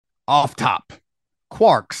Off top,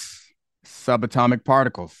 quarks, subatomic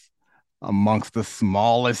particles, amongst the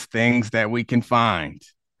smallest things that we can find.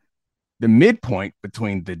 The midpoint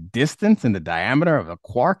between the distance and the diameter of a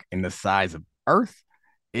quark and the size of Earth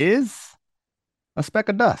is a speck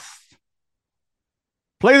of dust.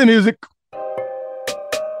 Play the music.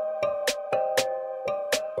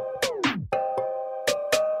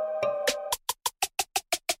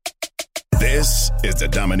 This is the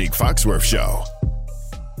Dominique Foxworth Show.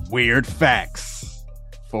 Weird facts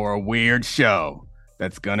for a weird show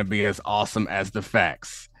that's going to be as awesome as the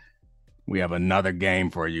facts. We have another game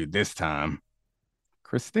for you this time.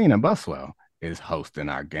 Christina Buswell is hosting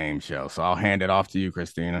our game show, so I'll hand it off to you,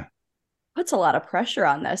 Christina. Puts a lot of pressure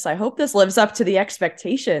on this. I hope this lives up to the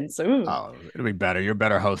expectations. Ooh. Oh, it'll be better. You're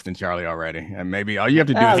better host than Charlie already. And maybe all you have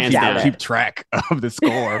to do is keep track of the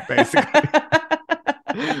score, basically.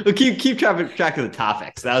 We'll keep track of the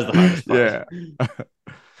topics. That was the hardest part. Yeah.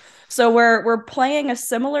 So we're playing a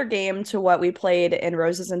similar game to what we played in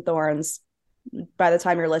Roses and Thorns by the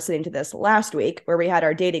time you're listening to this last week, where we had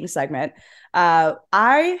our dating segment.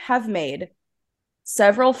 I have made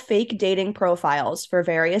several fake dating profiles for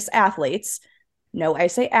various athletes. No, I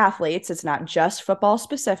say athletes. It's not just football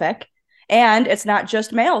specific, and it's not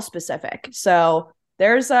just male specific. So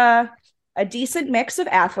there's a decent mix of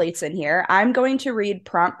athletes in here. I'm going to read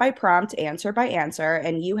prompt by prompt, answer by answer,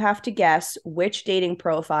 and you have to guess which dating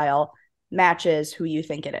profile matches who you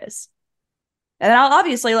think it is. And then I'll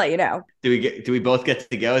obviously let you know. Do we both get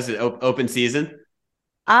to go? Is it open season?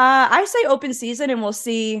 I say open season, and we'll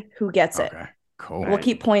see who gets it. Okay, cool. We'll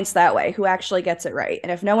keep points that way, who actually gets it right.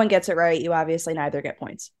 And if no one gets it right, you obviously neither get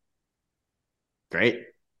points. Great.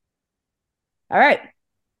 All right.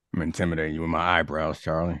 I'm intimidating you with my eyebrows,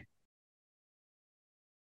 Charlie.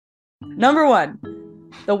 Number 1.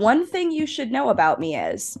 The one thing you should know about me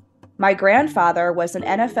is my grandfather was an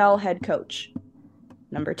NFL head coach.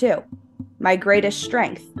 Number 2. My greatest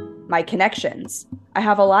strength, my connections. I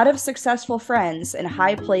have a lot of successful friends in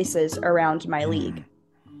high places around my league.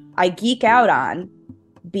 I geek out on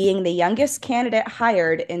being the youngest candidate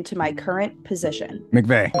hired into my current position.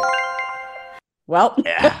 McVay. Well,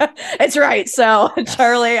 yeah. It's right. So,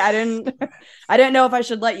 Charlie, I didn't know if I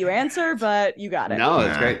should let you answer, but you got it. No,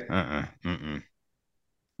 that's great.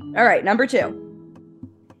 All right, number 2.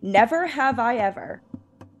 Never have I ever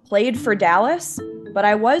played for Dallas, but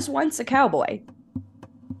I was once a Cowboy.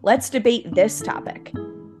 Let's debate this topic.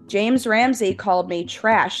 James Ramsey called me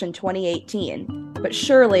trash in 2018, but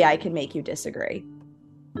surely I can make you disagree.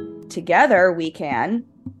 Together we can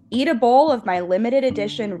eat a bowl of my limited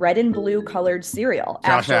edition red and blue colored cereal.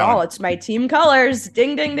 After all, it's my team colors.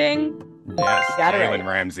 Ding, ding, ding. Yes, Jalen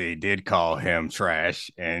Ramsey did call him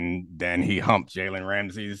trash, and then he humped Jalen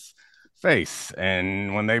Ramsey's face.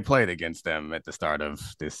 And when they played against them at the start of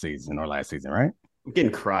this season or last season, right? I'm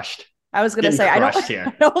getting crushed. I was going to say, I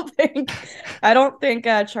don't think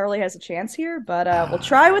Charlie has a chance here, but we'll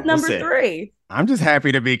try with number 3. I'm just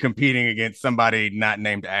happy to be competing against somebody not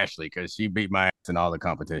named Ashley because she beat my ass in all the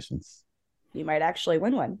competitions. You might actually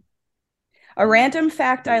win one. A random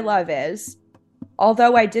fact I love is,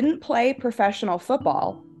 although I didn't play professional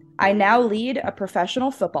football, I now lead a professional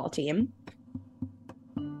football team.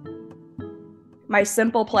 My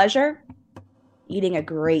simple pleasure? Eating a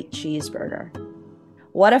great cheeseburger.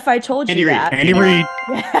 What if I told you that? Andy Reid.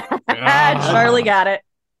 Charlie got it.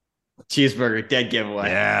 Cheeseburger, dead giveaway.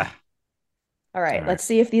 Yeah. All right, let's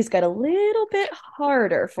see if these get a little bit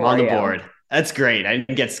harder for you. On the board. That's great. I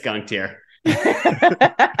didn't get skunked here.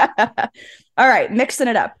 All right, mixing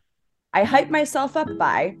it up. I hype myself up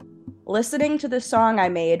by listening to the song I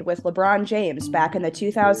made with LeBron James back in the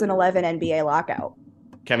 2011 NBA lockout.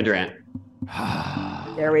 Kevin Durant.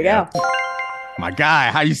 There we go. My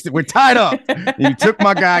guy, we're tied up. You took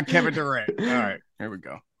my guy, Kevin Durant. All right, here we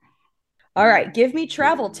go. All right, give me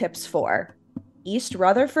travel tips for East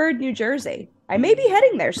Rutherford, New Jersey. I may be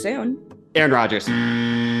heading there soon. Aaron Rodgers.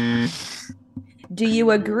 Do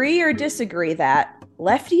you agree or disagree that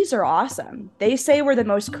lefties are awesome? They say we're the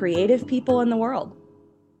most creative people in the world.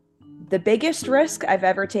 The biggest risk I've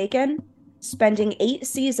ever taken? Spending 8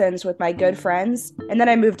 seasons with my good friends, and then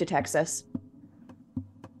I moved to Texas.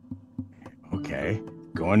 Okay,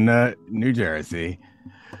 going to New Jersey.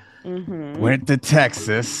 Mm-hmm. Went to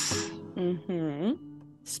Texas. Mm-hmm.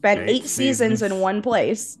 Spent 8 seasons in one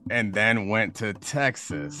place. And then went to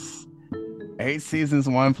Texas. 8 seasons,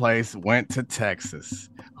 one place, went to Texas.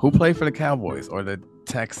 Who played for the Cowboys or the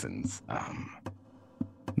Texans?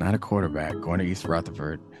 Not a quarterback. Going to East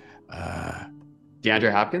Rutherford.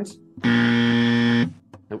 DeAndre Hopkins?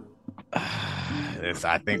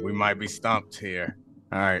 I think we might be stumped here.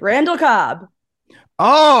 All right. Randall Cobb.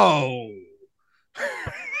 Oh,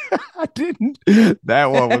 I didn't.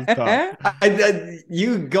 That one was tough.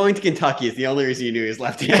 You going to Kentucky is the only reason you knew he was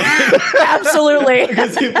left-handed. Absolutely.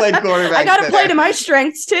 Because he played quarterback. I got to play to my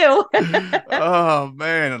strengths too. Oh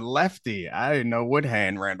man, a lefty. I didn't know what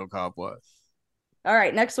hand Randall Cobb was. All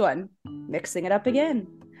right, next one. Mixing it up again.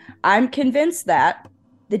 I'm convinced that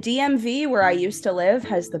the DMV where I used to live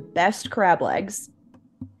has the best crab legs.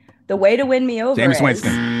 The way to win me over James is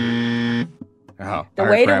Winston. Oh, the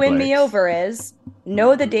way to win me over is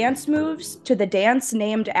know the dance moves to the dance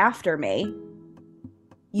named after me.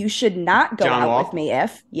 You should not go John out Wall? with me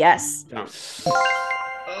if yes. This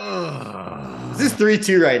is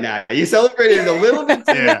 3-2 right now. You celebrated a little bit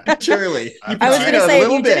too prematurely. I was going to say,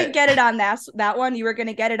 if you didn't get it on that one, you were going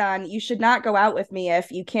to get it on, you should not go out with me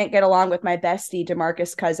if you can't get along with my bestie,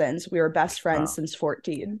 DeMarcus Cousins. We were best friends since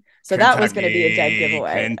 14. So Kentucky, that was going to be a dead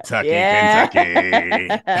giveaway. Kentucky.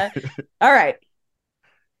 All right.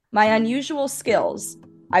 My unusual skills.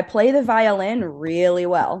 I play the violin really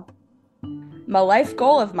well. My life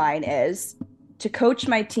goal of mine is to coach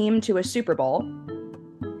my team to a Super Bowl.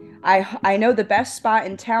 I know the best spot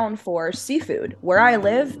in town for seafood. Where I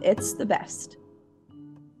live, it's the best.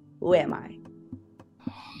 Who am I?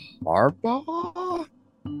 Harbaugh?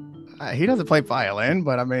 He doesn't play violin,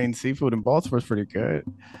 but I mean, seafood in Baltimore's pretty good.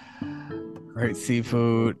 Great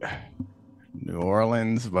seafood. New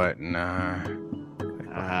Orleans, but nah.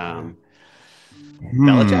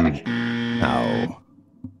 Belichick? No.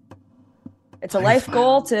 It's a life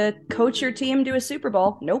goal to coach your team to a Super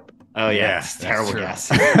Bowl. Nope. Oh, yeah. That's Terrible true. guess.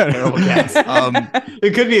 Terrible guess.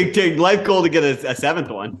 It could be a life goal to get a seventh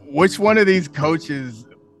one. Which one of these coaches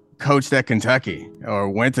coached at Kentucky or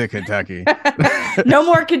went to Kentucky? No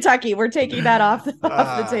more Kentucky. We're taking that off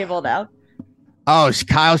the table now. Oh,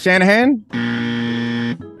 Kyle Shanahan? All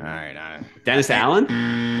right. Dennis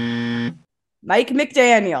Allen? Mike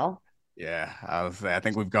McDaniel. Yeah, I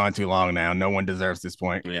think we've gone too long now. No one deserves this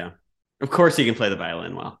point. Yeah. Of course he can play the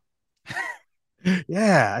violin well.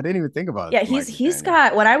 Yeah, I didn't even think about it. Yeah, he's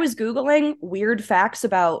got, when I was Googling weird facts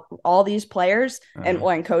about all these players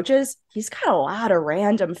and coaches, he's got a lot of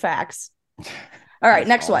random facts. All right,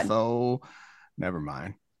 next one. So, never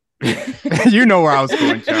mind. You know where I was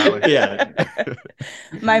going, Charlie. Yeah.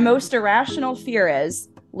 My most irrational fear is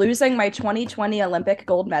losing my 2020 Olympic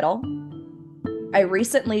gold medal. I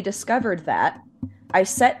recently discovered that I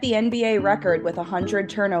set the NBA record with 100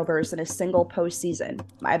 turnovers in a single postseason.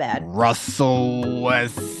 My bad. Russell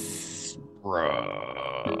Westbrook.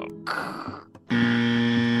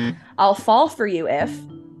 I'll fall for you if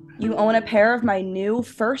you own a pair of my new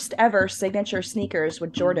first ever signature sneakers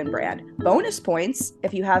with Jordan Brand. Bonus points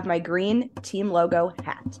if you have my green team logo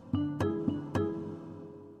hat.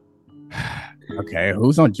 Okay,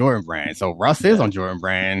 who's on Jordan Brand? So Russ is on Jordan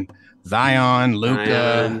Brand. Zion,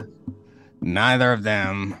 Luka. Neither of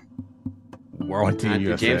them were on Team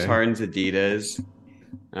USA. James Harden's Adidas.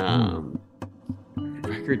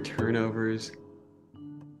 Record turnovers.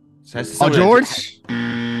 George?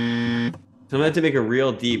 Someone had to make a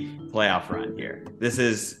real deep playoff run here. This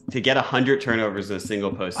is to get 100 turnovers in a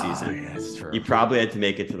single postseason. Oh, yeah, that's true. You probably had to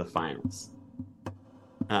make it to the finals.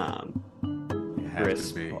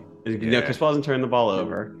 Chris Paul doesn't turn the ball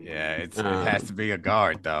over. Yeah, it has to be a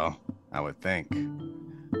guard, though, I would think.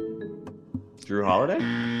 Drew Holiday?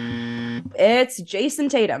 It's Jason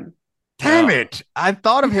Tatum. Damn it. I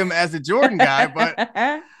thought of him as a Jordan guy, but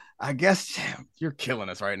I guess you're killing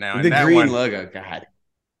us right now. The green logo. God.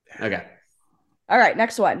 Okay. All right,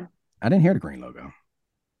 next one. I didn't hear the green logo.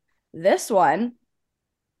 This one,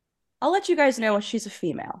 I'll let you guys know she's a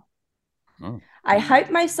female. Oh. I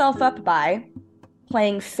hype myself up by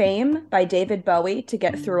playing Fame by David Bowie to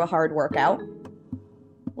get through a hard workout.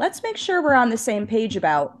 Let's make sure we're on the same page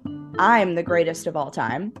about I'm the greatest of all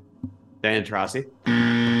time. Dan Trossi.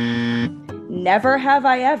 Never have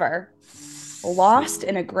I ever lost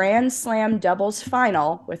in a Grand Slam doubles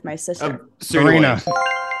final with my sister. Serena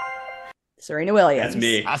Williams. That's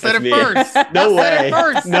me. I said it first. No way.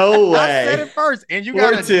 No way. I said it first. And you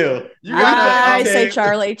got 4-2. I say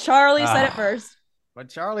Charlie. Charlie said it first. But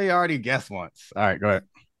Charlie already guessed once. All right, go ahead.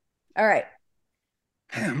 All right.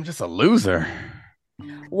 Man, I'm just a loser.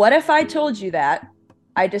 What if I told you that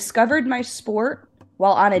I discovered my sport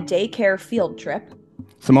while on a daycare field trip?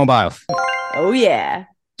 Simone Biles. Oh, yeah.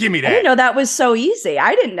 Give me I that. didn't know that was so easy.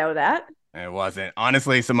 I didn't know that. It wasn't.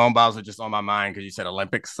 Honestly, Simone Biles was just on my mind because you said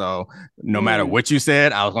Olympics. So no matter what you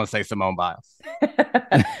said, I was going to say Simone Biles.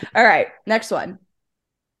 All right. Next one.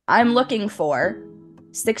 I'm looking for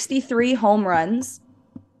 63 home runs.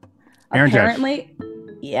 Aaron Apparently,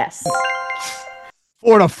 Judge. Yes.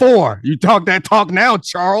 4-4. You talk that talk now,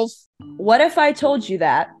 Charles. What if I told you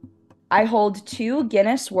that I hold 2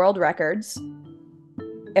 Guinness World Records?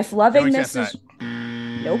 If loving this is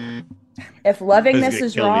nope. If loving this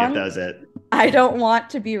is wrong, does it. I don't want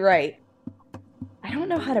to be right. I don't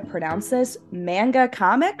know how to pronounce this. Manga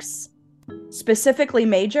comics, specifically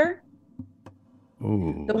Major.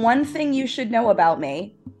 Ooh. The one thing you should know about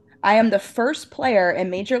me: I am the first player in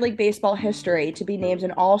Major League Baseball history to be named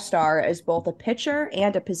an All-Star as both a pitcher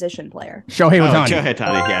and a position player. Shohei Ohtani. Shohei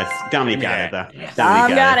Ohtani, yes. Dominic got it, though. Yes.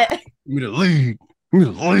 Dom got it. Give me the league. Give me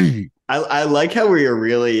the league. I like how we are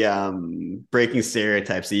really breaking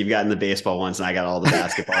stereotypes. So you've gotten the baseball ones, and I got all the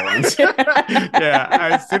basketball ones. Yeah,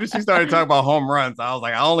 as soon as she started talking about home runs, I was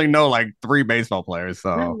like, I only know like 3 baseball players,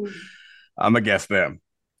 so I'm gonna guess them.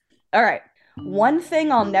 All right. One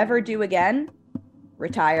thing I'll never do again: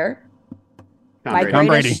 retire. Tom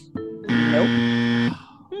Brady. Nope.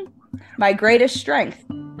 My greatest strength: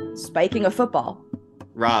 spiking a football.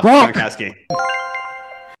 Rob Gronk. Gronkowski.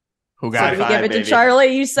 Who So got we it? Five, give it to baby.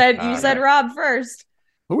 Charlie. You said Okay. Rob first.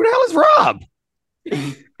 Who the hell is Rob?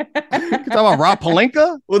 You talking about Rob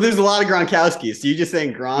Pelinka? Well, there's a lot of Gronkowskis. So you just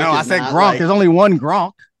saying Gronk? No, I is said not Gronk. like- There's only one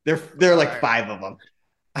Gronk. There are like Alright. 5 of them.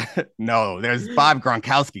 No, there's 5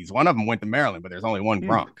 Gronkowskis. One of them went to Maryland, but there's only one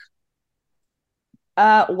Gronk.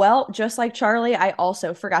 Well, just like Charlie, I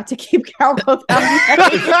also forgot to keep count of how many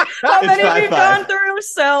It's we've 5-5. gone through.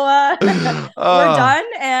 So we're done,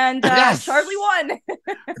 and Yes. Charlie won.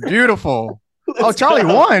 Beautiful. Oh, Let's Charlie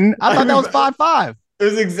go. won. I thought that was 5-5. It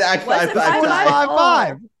was exact Was it 5-5 5-5? tie.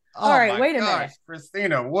 5-5. All right, my wait a gosh, minute.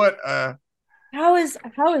 Christina, what? How is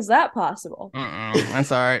that possible?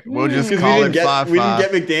 That's all right. We'll just Because call we it didn't 5-5. get, we didn't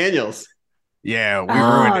get McDaniels. Yeah, we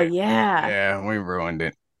Oh ruined it. yeah. Yeah, we ruined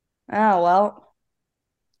it. Oh well.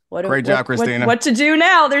 Great job, Christina. What to do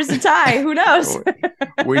now? There's a tie. Who knows?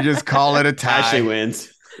 We just call it a tie. Ashley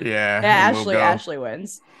wins. Yeah. Yeah, and we'll go. Ashley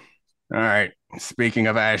wins. All right. Speaking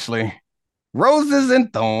of Ashley, roses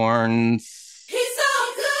and thorns.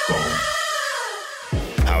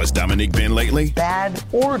 How has Dominique been lately? Bad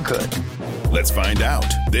or good? Let's find out.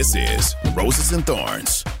 This is Roses and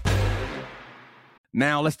Thorns.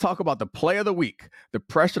 Now let's talk about the play of the week. The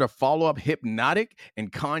pressure to follow up Hypnotic and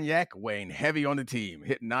Cognac weighing heavy on the team.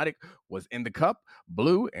 Hypnotic was in the cup,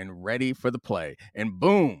 blue, and ready for the play. And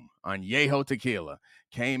boom, Añejo Tequila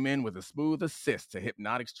came in with a smooth assist to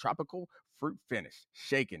Hypnotic's tropical fruit finish.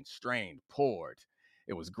 Shaken, strained, poured.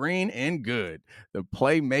 It was green and good. The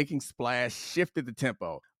playmaking splash shifted the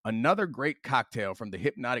tempo. Another great cocktail from the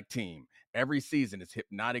Hypnotic team. Every season is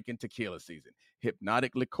Hypnotic and Tequila season.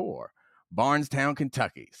 Hypnotic Liqueur. Barnestown,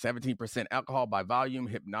 Kentucky. 17% alcohol by volume.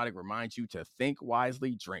 Hypnotic reminds you to think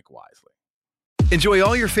wisely, drink wisely. Enjoy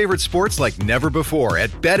all your favorite sports like never before at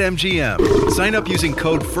BetMGM. Sign up using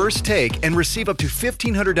code FIRSTTAKE and receive up to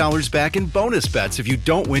 $1,500 back in bonus bets if you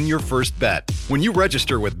don't win your first bet. When you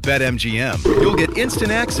register with BetMGM, you'll get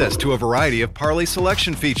instant access to a variety of parlay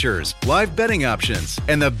selection features, live betting options,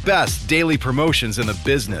 and the best daily promotions in the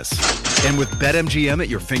business. And with BetMGM at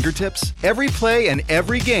your fingertips, every play and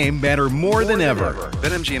every game matter more than ever.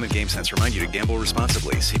 BetMGM and GameSense remind you to gamble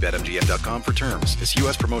responsibly. See BetMGM.com for terms. This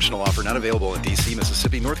U.S. promotional offer not available in D.C.,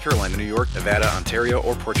 Mississippi, North Carolina, New York, Nevada, Ontario,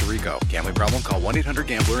 or Puerto Rico. Gambling problem? Call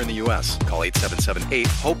 1-800-GAMBLER in the U.S. Call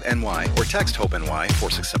 877-8-HOPE-NY or text HOPE-NY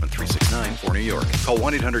 467-369 for New York. Call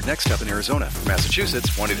 1-800-NEXT-STEP in Arizona. For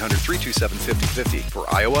Massachusetts, 1-800-327-5050. For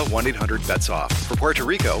Iowa, 1-800-BETS-OFF. For Puerto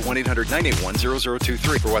Rico,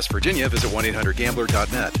 1-800-981-0023. For West Virginia, visit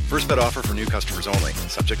 1-800-GAMBLER.net. First bet offer for new customers only.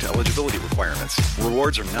 Subject to eligibility requirements.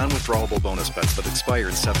 Rewards are non-withdrawable bonus bets that expire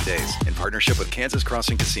in 7 days. In partnership with Kansas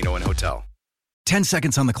Crossing Casino and Hotel. 10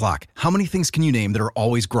 seconds on the clock. How many things can you name that are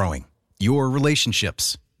always growing? Your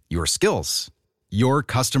relationships, your skills, your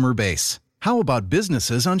customer base. How about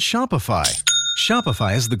businesses on Shopify?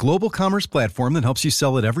 Shopify is the global commerce platform that helps you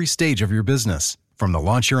sell at every stage of your business. From the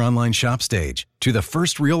launch your online shop stage, to the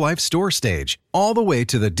first real-life store stage, all the way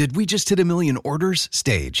to the did we just hit a million orders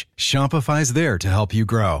stage. Shopify's there to help you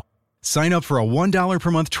grow. Sign up for a $1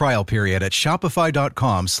 per month trial period at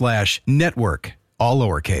shopify.com/network, all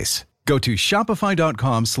lowercase. Go to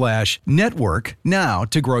shopify.com/network now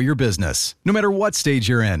to grow your business, no matter what stage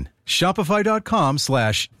you're in.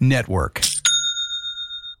 Shopify.com/network.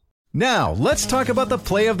 Now, let's talk about the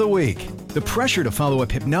play of the week. The pressure to follow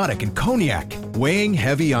up Hypnotic and Cognac, weighing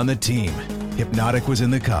heavy on the team. Hypnotic was in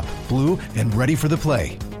the cup, blue, and ready for the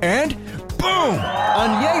play. And boom!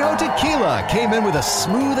 Añejo Tequila came in with a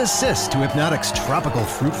smooth assist to Hypnotic's tropical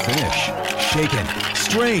fruit finish. Shaken,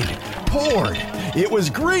 strained, poured. It was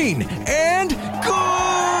green and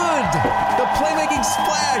good! The playmaking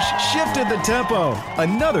splash shifted the tempo.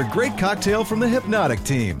 Another great cocktail from the Hypnotic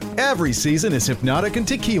team. Every season is Hypnotic and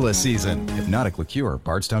Tequila season. Hypnotic Liqueur,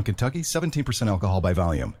 Bardstown, Kentucky, 17% alcohol by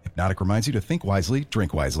volume. Hypnotic reminds you to think wisely,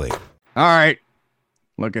 drink wisely. All right.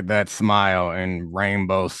 Look at that smile and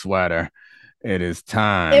rainbow sweater. It is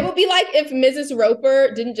time. It would be like if Mrs.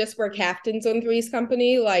 Roper didn't just wear caftans on Three's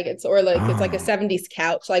Company, it's like a 70s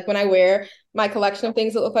couch. Like when I wear my collection of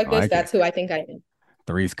things that look like this, that's who I think I am.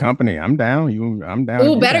 Three's Company. I'm down. I'm down.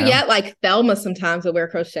 Oh, better yet, like Thelma sometimes will wear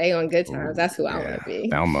crochet on Good Times. That's who I want to be.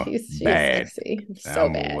 Thelma. She's bad. Sexy. Thelma so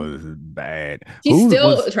bad. Was bad. She's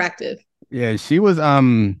still attractive. Yeah, she was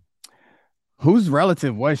whose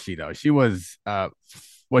relative was she though? She was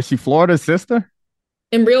she Florida's sister?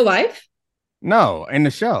 In real life? No, in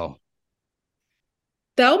the show.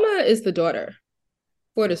 Thelma is the daughter.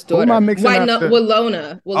 Florida's daughter. Who am I mixing up?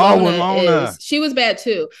 Willona. Willona is. She was bad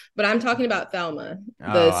too, but I'm talking about Thelma,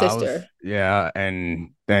 the sister. And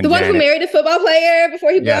then the one who married a football player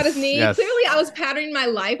before he blew out his knee. Yes. Clearly, I was patterning my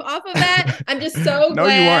life off of that. I'm just so No,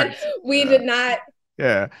 glad you weren't. we did not.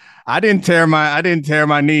 Yeah, I didn't tear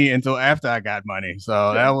my knee until after I got money,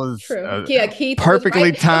 so that was true. Keith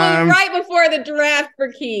perfectly timed. It was right before the draft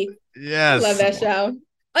for Keith. Yes, I love that show.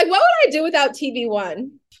 Like, what would I do without TV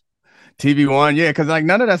One? TV One, yeah, because like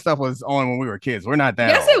none of that stuff was on when we were kids. We're not that.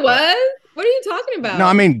 Yes, old, it was. What are you talking about? No,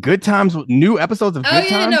 I mean Good Times, new episodes of Good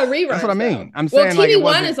Times. Reruns. That's what I mean. I'm saying TV TV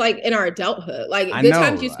One is like in our adulthood. Like Good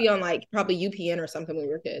Times used to be on like probably UPN or something when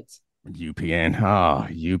we were kids. UPN. Oh,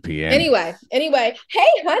 UPN. Anyway. Hey,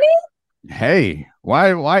 honey. Hey,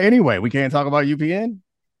 why anyway? We can't talk about UPN?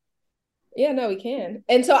 Yeah, no, we can.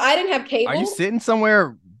 And so I didn't have cable. Are you sitting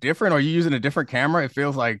somewhere different? Or are you using a different camera? It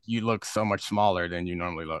feels like you look so much smaller than you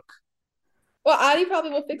normally look. Well, Adi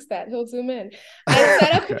probably will fix that. He'll zoom in.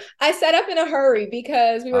 I set up in a hurry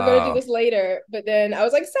because we were going to do this later, but then I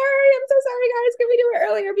was like, sorry, I'm so sorry, guys. Can we do it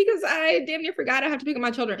earlier? Because I damn near forgot I have to pick up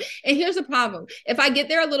my children. And here's the problem. If I get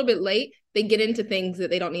there a little bit late, they get into things that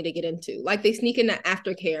they don't need to get into. Like they sneak into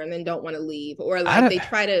aftercare and then don't want to leave. Or like they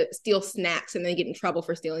try to steal snacks and then get in trouble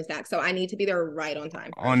for stealing snacks. So I need to be there right on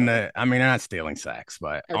time. They're not stealing snacks,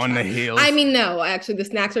 but on the heels. I mean, no, actually the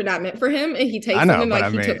snacks are not meant for him. And he takes them and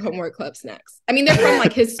like he took homework club snacks. I mean, they're from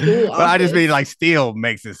like his school But I just mean like steal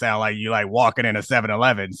makes it sound like you like walking in a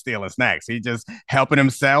 7-Eleven stealing snacks. He just helping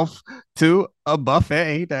himself to a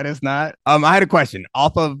buffet. That is not. I had a question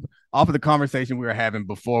off of the conversation we were having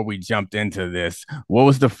before we jumped into this. What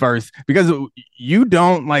was the first? Because you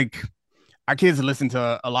don't like our kids listen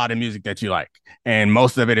to a lot of music that you like, and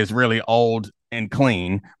most of it is really old and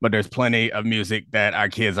clean. But there's plenty of music that our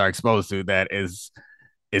kids are exposed to that is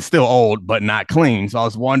still old but not clean. So I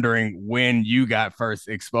was wondering when you got first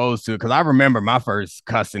exposed to it, because I remember my first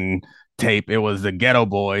cussing tape. It was the Ghetto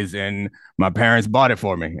Boys, and my parents bought it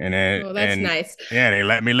for me. And that's nice. Yeah, they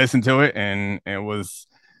let me listen to it, and it was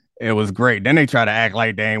great. Then they try to act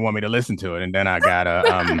like they ain't want me to listen to it, and then I got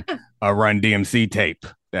a Run DMC tape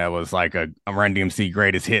that was like a Run DMC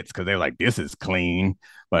greatest hits, because they were like, this is clean.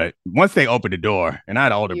 But once they opened the door, and I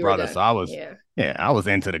had an older brother, so I was I was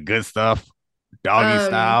into the good stuff. Doggy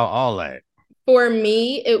Style, all that. For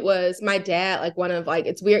me, it was my dad, like one of like,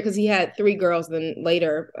 it's weird because he had 3 girls. Then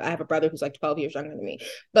later I have a brother who's like 12 years younger than me,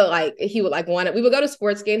 but like he would like we would go to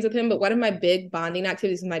sports games with him. But one of my big bonding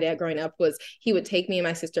activities with my dad growing up was he would take me and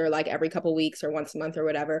my sister like every couple weeks or once a month or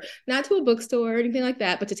whatever, not to a bookstore or anything like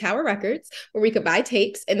that, but to Tower Records where we could buy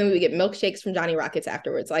tapes, and then we would get milkshakes from Johnny Rockets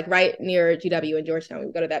afterwards, like right near GW in Georgetown. We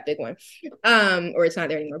would go to that big one. Or it's not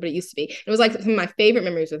there anymore, but it used to be. It was like some of my favorite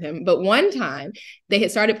memories with him. But one time they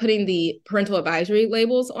had started putting the parental advisory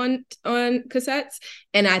labels on cassettes,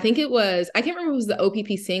 and I think it was, I can't remember if it was the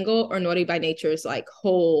OPP single or Naughty by Nature's like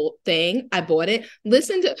whole thing. I bought it,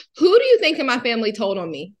 listened to, who do you think in my family told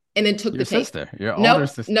on me and then took your the tape? Sister, your older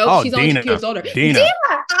sister. No, she's only 2 years older. Dina,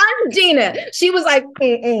 I'm Dina. She was like,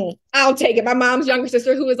 I'll take it. My mom's younger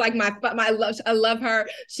sister, who is like I love her.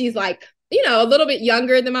 She's like, a little bit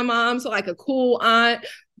younger than my mom, so like a cool aunt.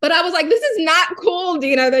 But I was like, this is not cool,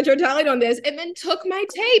 Dina, that you're telling on this. And then took my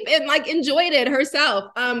tape and like enjoyed it herself.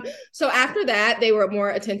 So after that, they were more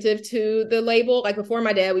attentive to the label. Like before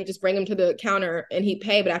my dad, we just bring him to the counter and he'd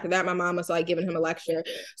pay. But after that, my mom was like giving him a lecture.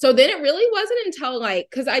 So then it really wasn't until like,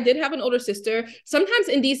 because I did have an older sister. Sometimes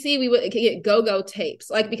in DC, we would get go-go tapes,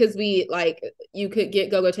 like because you could get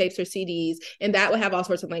go-go tapes or CDs, and that would have all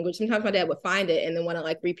sorts of language. Sometimes my dad would find it and then want to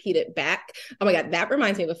like repeat it back. Oh my God, that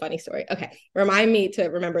reminds me of a funny story. Okay, remind me to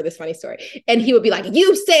remember this funny story. And he would be like,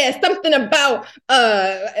 you said something about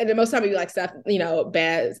and then most of the time it'd be like stuff,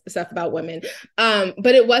 bad stuff about women.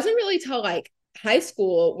 But it wasn't really till like high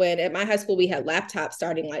school, when at my high school we had laptops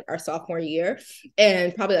starting like our sophomore year,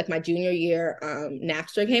 and probably like my junior year,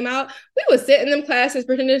 Napster came out. We would sit in them classes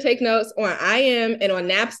pretending to take notes on IM and on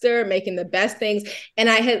Napster, making the best things. And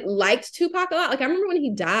I had liked Tupac a lot. Like I remember when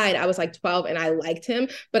he died, I was like 12 and I liked him,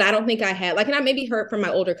 but I don't think I had like, and I maybe heard from my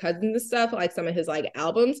older cousins and stuff, like some of his like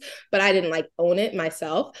albums, but I didn't like own it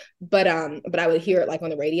myself. But I would hear it like on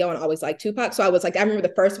the radio and always like Tupac. So I was like, I remember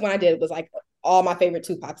the first one I did was like all my favorite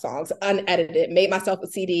Tupac songs, unedited, made myself a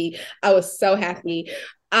CD. I was so happy.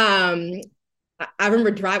 I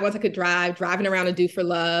remember once I could driving around to Do for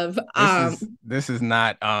Love. This is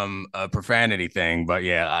not a profanity thing, but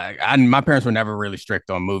yeah, my parents were never really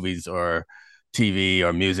strict on movies or TV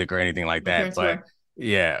or music or anything like that. But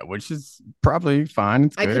yeah, which is probably fine.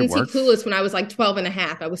 It's good. I couldn't see Clueless when I was like 12 and a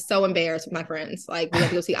half. I was so embarrassed with my friends. Like we had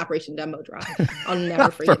to go see Operation Dumbo Drop. I'll never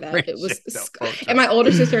forget that. It was, and my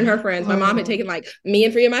older sister and her friends, my mom had taken like me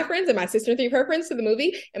and 3 of my friends and my sister and 3 of her friends to the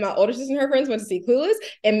movie. And my older sister and her friends went to see Clueless.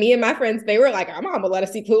 And me and my friends, they were like, our mom will let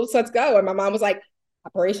us see Clueless. Let's go. And my mom was like,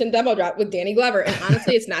 Operation Dumbo Drop with Danny Glover. And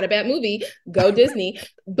honestly, it's not a bad movie. Go Disney.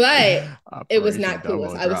 But it was not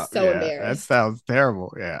Clueless. I was so embarrassed. That sounds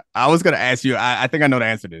terrible. Yeah. I was going to ask you, I think I know the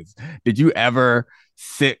answer to this. Did you ever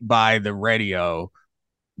sit by the radio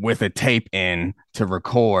with a tape in to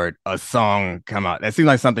record a song come out? That seems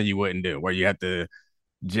like something you wouldn't do, where you have to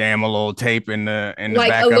jam a little tape in the like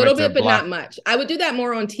back a little of it bit, but not much. I would do that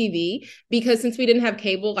more on TV because since we didn't have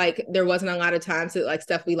cable, like there wasn't a lot of times that like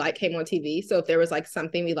stuff we like came on TV. So if there was like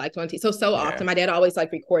something we liked on TV, so often my dad always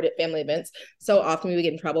like recorded family events. So often we would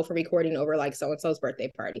get in trouble for recording over like so and so's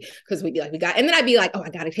birthday party because we'd be like and then I'd be like, oh,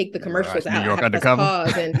 I got to take the commercials out. New York Undercover.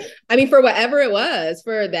 Pause. And I mean for whatever it was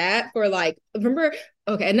for like remember.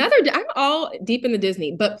 Okay, I'm all deep in the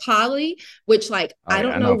Disney, but Polly, which like, I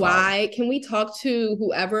don't know why. Polly. Can we talk to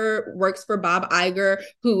whoever works for Bob Iger,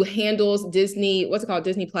 who handles Disney, what's it called,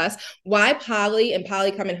 Disney Plus? Why Polly and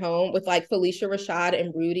Polly Coming Home with like Felicia Rashad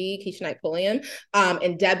and Rudy, Keisha Knight Pulliam,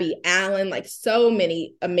 and Debbie Allen, like so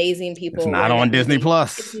many amazing people. It's not on Disney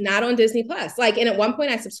Plus. It's not on Disney Plus. Like, and at one point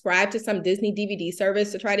I subscribed to some Disney DVD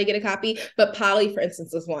service to try to get a copy, but Polly, for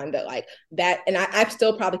instance, was one that like that, and I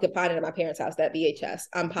still probably could find it at my parents' house, that VHS.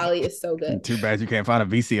 Polly is so good. Too bad you can't find a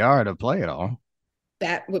VCR to play it all.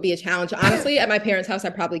 That would be a challenge. Honestly, at my parents' house, I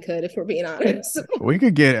probably could, if we're being honest. we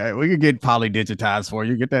could get Polly digitized for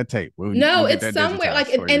you. Get that tape. It's somewhere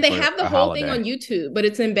like, and they have the whole thing on YouTube, but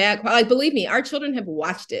it's in bad quality. Like, believe me, our children have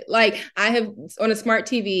watched it. Like, I have on a smart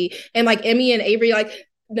TV, and like Emmy and Avery, like,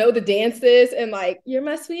 know the dances and like you're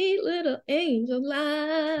my sweet little angel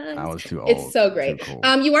light. I was too old. It's so great. Too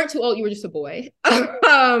cool. You weren't too old, you were just a boy.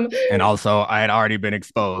 And also I had already been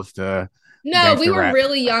exposed to we were rap.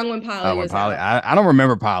 Really young when Polly was Polly out. I don't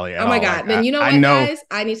remember Polly at all. Oh my god. Like, then you know what, guys?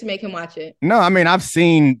 I need to make him watch it. No, I mean I've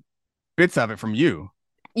seen bits of it from you.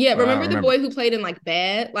 Yeah, remember the boy who played in like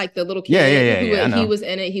Bad, like the little kid? Yeah. He was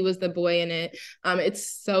in it. He was the boy in it.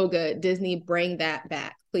 It's so good. Disney, bring that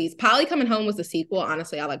back, please. Polly Coming Home was the sequel.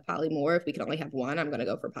 Honestly, I like Polly more. If we could only have one, I'm gonna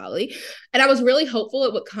go for Polly. And I was really hopeful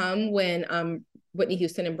it would come when Whitney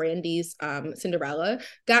Houston and Brandy's Cinderella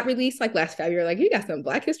got released like last February. Like, you got some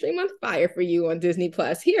Black History Month fire for you on Disney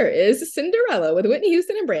Plus. Here is Cinderella with Whitney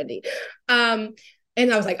Houston and Brandy.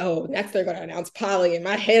 And I was like, oh, next they're going to announce Polly, and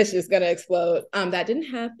my head's just going to explode. That didn't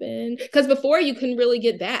happen. Because before you couldn't really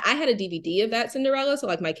get that. I had a DVD of that Cinderella, so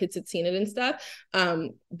like my kids had seen it and stuff.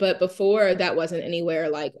 But before that wasn't anywhere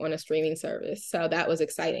like on a streaming service. So that was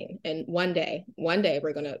exciting. And one day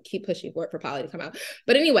we're going to keep pushing for Polly to come out.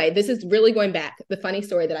 But anyway, this is really going back. The funny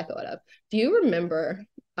story that I thought of. Do you remember...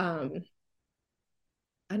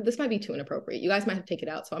 this might be too inappropriate. You guys might have to take it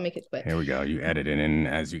out, so I'll make it quick. Here we go. You edit it in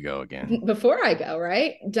as you go again. Before I go,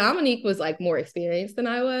 right? Dominique was like more experienced than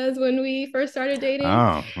I was when we first started dating.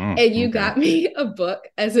 And you got me a book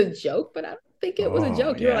as a joke, but I don't think it was a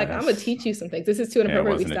joke. You were like, I'm going to teach you some things. This is too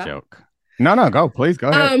inappropriate. It wasn't a joke. No, go. Please go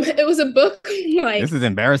ahead. It was a book like... This is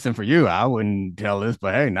embarrassing for you. I wouldn't tell this,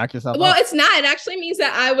 but hey, knock yourself Well, out. It's not. It actually means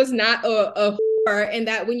that I was not a and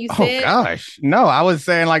that when you said... Oh, gosh. No, I was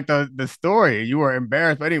saying like the story. You were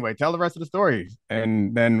embarrassed. But anyway, tell the rest of the story.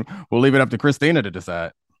 And then we'll leave it up to Christina to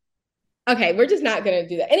decide. Okay, we're just not going to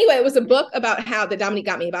do that. Anyway, it was a book about how that Dominique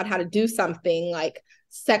got me about how to do something like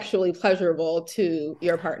sexually pleasurable to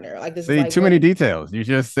your partner. Like this. See, is like too many details. You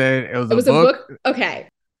just said it was a book. Okay.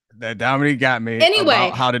 That Dominique got me anyway,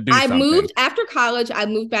 about how to do something. I moved after college. I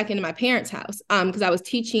moved back into my parents' house because I was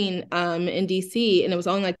teaching in DC, and it was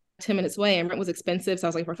only like 10 minutes away, and rent was expensive. So I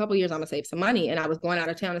was like, for a couple of years, I'm gonna save some money. And I was going out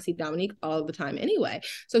of town to see Dominique all the time anyway.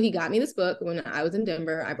 So he got me this book when I was in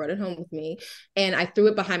Denver. I brought it home with me and I threw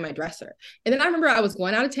it behind my dresser. And then I remember I was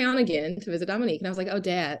going out of town again to visit Dominique. And I was like, oh,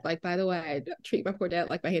 Dad, like, by the way, I treat my poor dad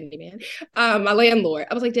like my handyman, my landlord.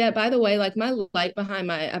 I was like, Dad, by the way, like my light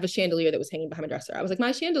behind I have a chandelier that was hanging behind my dresser. I was like,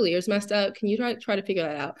 my chandelier's messed up. Can you try to figure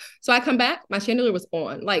that out? So I come back, my chandelier was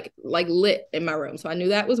on, like lit in my room. So I knew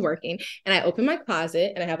that was working. And I opened my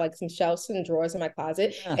closet and I have like some shelves and drawers in my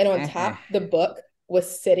closet. And on top, the book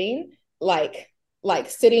was sitting like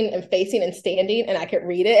sitting and facing and standing, and I could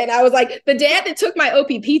read it. And I was like, the dad that took my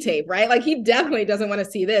OPP tape, right? Like, he definitely doesn't want to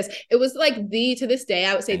see this. It was like to this day,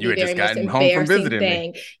 I would say the very most embarrassing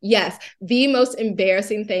thing. Yes, the most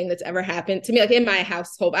embarrassing thing that's ever happened to me, like in my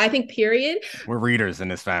household. I think, period. We're readers in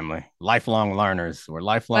this family, lifelong learners. We're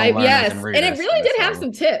lifelong learners and readers. And it really did have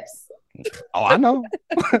some tips. Oh, I know.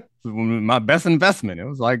 My best investment. It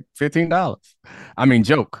was like $15. I mean,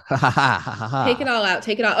 joke. Take it all out.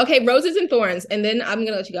 Take it all. Okay, roses and thorns. And then I'm going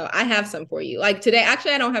to let you go. I have some for you. Like today,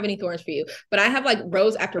 actually, I don't have any thorns for you, but I have like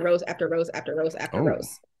rose after rose after rose after rose after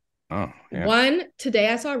rose. Oh, yeah. One, today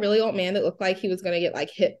I saw a really old man that looked like he was going to get like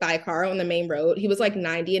hit by a car on the main road. He was like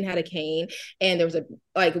 90 and had a cane. And there was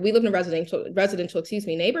we live in a residential,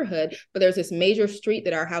 neighborhood, but there's this major street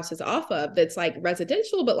that our house is off of that's like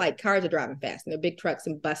residential, but like cars are driving fast and there are big trucks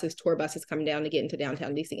and tour buses coming down to get into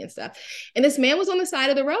downtown DC and stuff. And this man was on the side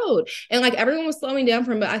of the road and like everyone was slowing down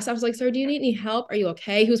for him. But I was like, sir, do you need any help? Are you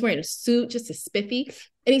okay? He was wearing a suit, just a spiffy.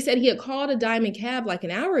 And he said he had called a Diamond cab like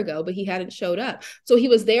an hour ago, but he hadn't showed up. So he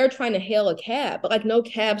was there trying to hail a cab, but like no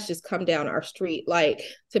cabs just come down our street, like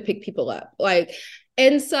to pick people up.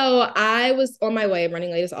 And so I was on my way,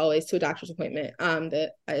 running late as always, to a doctor's appointment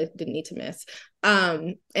that I didn't need to miss.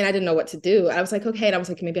 And I didn't know what to do. I was like, okay. And I was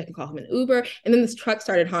like, maybe I can call him an Uber. And then this truck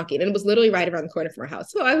started honking and it was literally right around the corner from our house.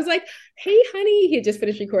 So I was like, hey, honey, he had just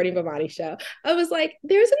finished recording Bhavani's show. I was like,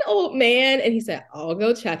 there's an old man. And he said, I'll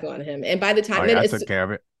go check on him. And by the time I took care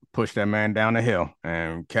of it. Pushed that man down the hill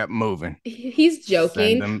and kept moving. He's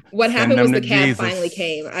joking. What happened was the cab finally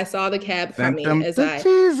came. I saw the cab coming I'm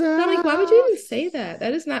like, why would you even say that?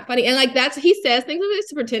 That is not funny. And like he says things like this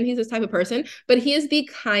to pretend he's this type of person, but he is the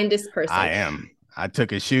kindest person. I am. I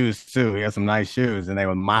took his shoes too. He had some nice shoes and they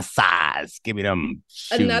were my size. Give me them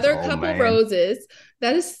shoes. Another couple roses.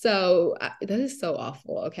 That is so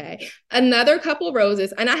awful. Okay. Another couple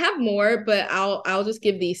roses. And I have more, but I'll just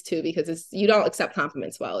give these two because you don't accept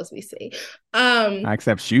compliments well, as we see. I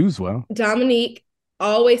accept shoes well. Dominique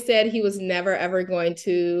always said he was never, ever going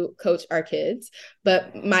to coach our kids.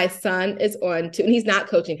 But my son is and he's not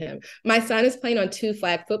coaching him. My son is playing on 2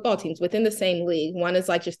 flag football teams within the same league. One is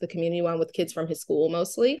like just the community one with kids from his school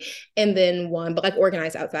mostly. And then one, but like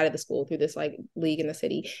organized outside of the school through this like league in the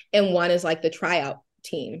city. And one is like the tryout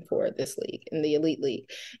team for this league in the elite league,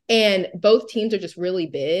 and both teams are just really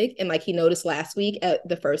big. And like he noticed last week at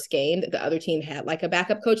the first game that the other team had like a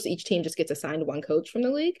backup coach. So each team just gets assigned one coach from the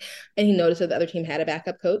league, and he noticed that the other team had a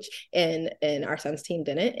backup coach and our son's team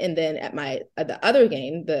didn't. And then at the other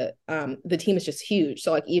game, the team is just huge.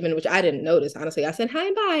 So like even, which I didn't notice, honestly, I said hi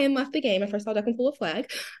and bye and left the game after I saw Duck and Pull a flag.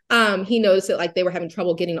 He noticed that like they were having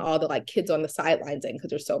trouble getting all the like kids on the sidelines in because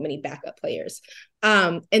there's so many backup players.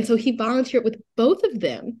 And so he volunteered with both of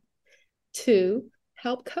them to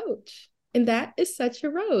help coach. And that is such a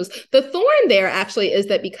rose. The thorn there actually is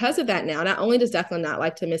that because of that now, not only does Declan not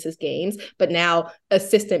like to miss his games, but now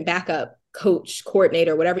assistant backup coach,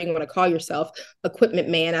 coordinator, whatever you want to call yourself, equipment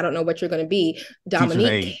man, I don't know what you're going to be,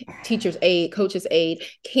 Dominique, teacher's aide, coach's aide,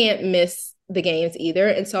 can't miss the games either.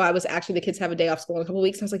 And so I was actually, the kids have a day off school in a couple of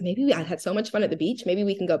weeks. And I was like, maybe I had so much fun at the beach. Maybe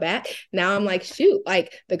we can go back. Now I'm like, shoot,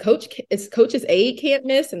 like the coach's aide can't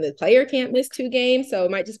miss and the player can't miss 2 games. So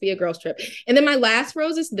it might just be a girls trip. And then my last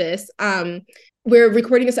rose is this. We're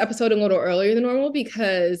recording this episode a little earlier than normal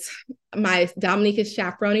because Dominique is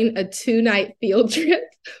chaperoning a 2-night field trip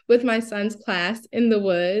with my son's class in the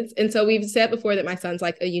woods. And so we've said before that my son's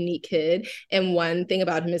like a unique kid. And one thing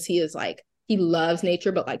about him is he loves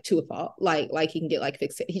nature, but like to a fault, like he can get like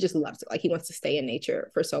fixed. He just loves it. Like he wants to stay in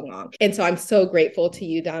nature for so long. And so I'm so grateful to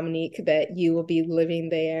you, Dominique, that you will be living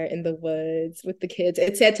there in the woods with the kids.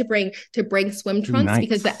 It said to bring swim trunks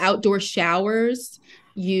because the outdoor showers,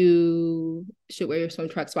 you should wear your swim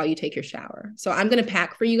trunks while you take your shower. So I'm going to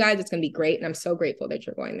pack for you guys. It's going to be great. And I'm so grateful that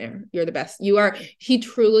you're going there. You're the best. He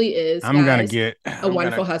truly is. I'm going to get a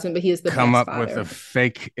wonderful husband, but he is the come best up father. with a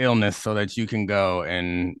fake illness so that you can go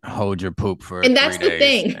and hold your poop for and that's 3 the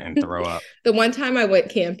days thing. and throw up. The one time I went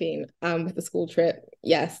camping with the school trip,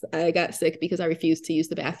 yes, I got sick because I refused to use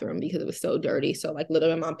the bathroom because it was so dirty. So like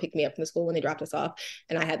literally my mom picked me up from the school when they dropped us off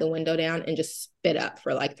and I had the window down and just spit up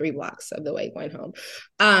for like 3 blocks of the way going home.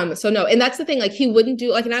 So no, and that's the thing, like he wouldn't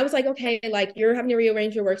do like, and I was like, okay, like you're having to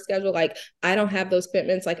rearrange your work schedule. Like I don't have those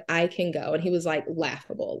commitments. Like I can go. And he was like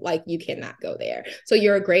laughable. Like you cannot go there. So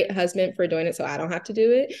you're a great husband for doing it. So I don't have to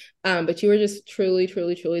do it. But you were just truly,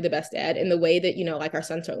 truly, truly the best dad in the way that, you know, like our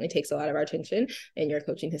son certainly takes a lot of our attention and you're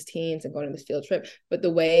coaching his teams and going on this field trip. But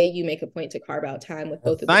the way you make a point to carve out time with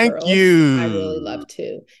both of the girls, I really love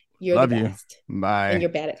too. You're love the best. You. Bye. And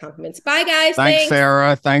you're bad at compliments. Bye, guys. Thanks,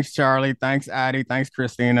 Sarah. Thanks, Charlie. Thanks, Addie. Thanks,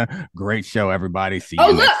 Christina. Great show, everybody. See you.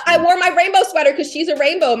 Oh, look, I wore my rainbow sweater because she's a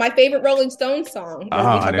rainbow. My favorite Rolling Stones song. Oh,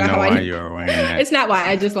 I didn't know why you were wearing that. It's not why.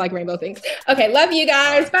 I just like rainbow things. Okay, love you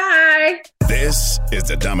guys. Bye. This is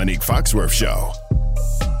the Dominique Foxworth Show.